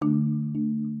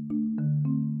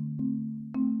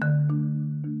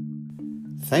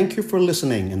Thank you for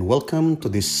listening and welcome to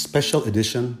this special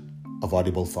edition of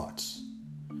Audible Thoughts.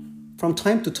 From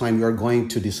time to time, we are going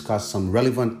to discuss some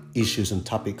relevant issues and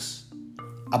topics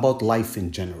about life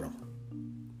in general.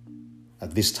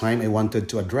 At this time, I wanted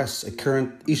to address a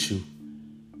current issue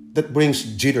that brings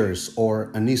jitters or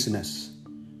uneasiness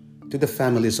to the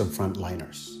families of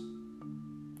frontliners,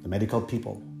 the medical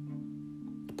people,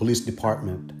 the police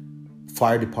department,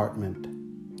 fire department,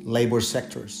 labor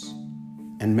sectors,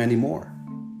 and many more.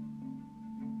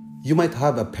 You might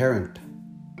have a parent,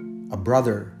 a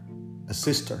brother, a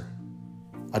sister,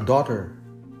 a daughter,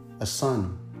 a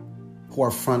son who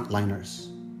are frontliners.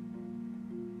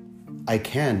 I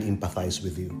can empathize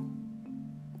with you.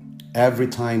 Every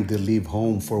time they leave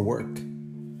home for work,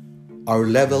 our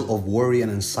level of worry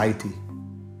and anxiety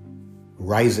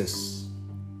rises.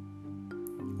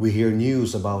 We hear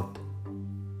news about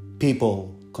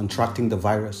people contracting the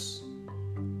virus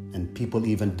and people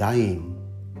even dying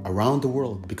around the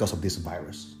world because of this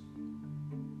virus.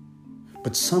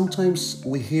 But sometimes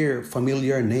we hear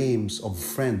familiar names of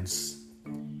friends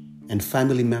and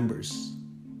family members.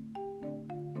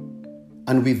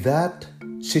 And with that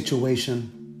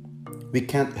situation, we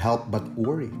can't help but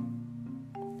worry.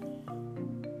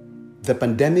 The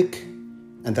pandemic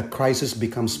and the crisis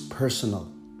becomes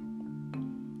personal.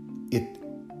 It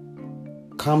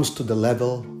comes to the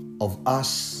level of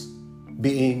us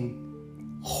being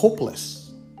hopeless,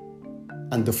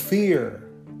 and the fear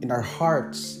in our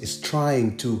hearts is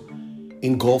trying to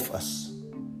engulf us.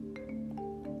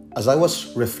 As I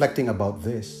was reflecting about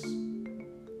this,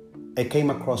 I came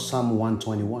across Psalm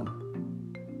 121,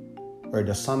 where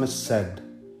the psalmist said,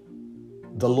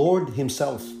 "The Lord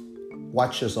Himself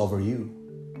watches over you.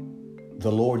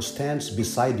 The Lord stands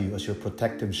beside you as your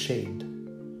protective shade.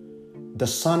 The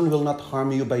sun will not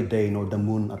harm you by day, nor the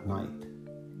moon at night.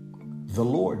 The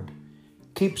Lord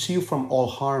keeps you from all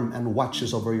harm and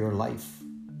watches over your life.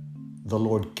 The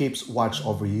Lord keeps watch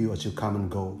over you as you come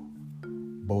and go,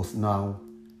 both now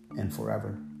and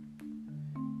forever."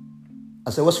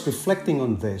 As I was reflecting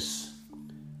on this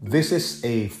is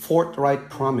a forthright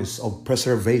promise of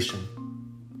preservation,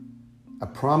 a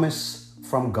promise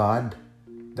from God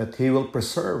that He will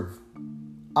preserve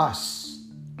us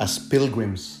as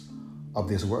pilgrims of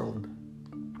this world.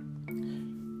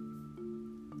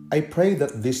 I pray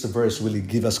that this verse will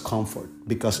give us comfort,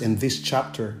 because in this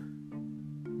chapter,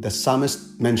 the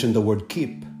psalmist mentioned the word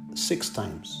keep 6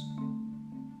 times.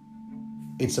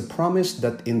 It's a promise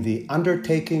that in the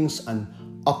undertakings and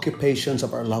occupations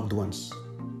of our loved ones,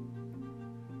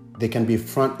 they can be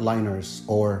frontliners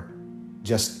or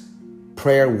just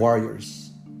prayer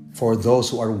warriors for those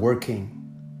who are working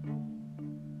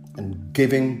and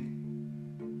giving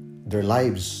their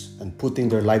lives and putting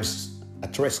their lives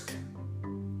at risk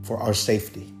for our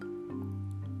safety.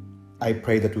 I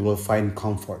pray that we will find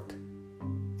comfort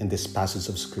in this passage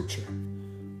of Scripture,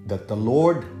 that the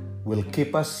Lord will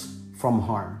keep us from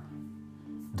harm.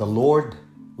 The Lord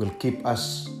will keep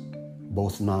us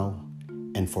both now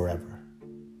and forever.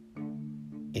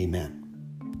 Amen.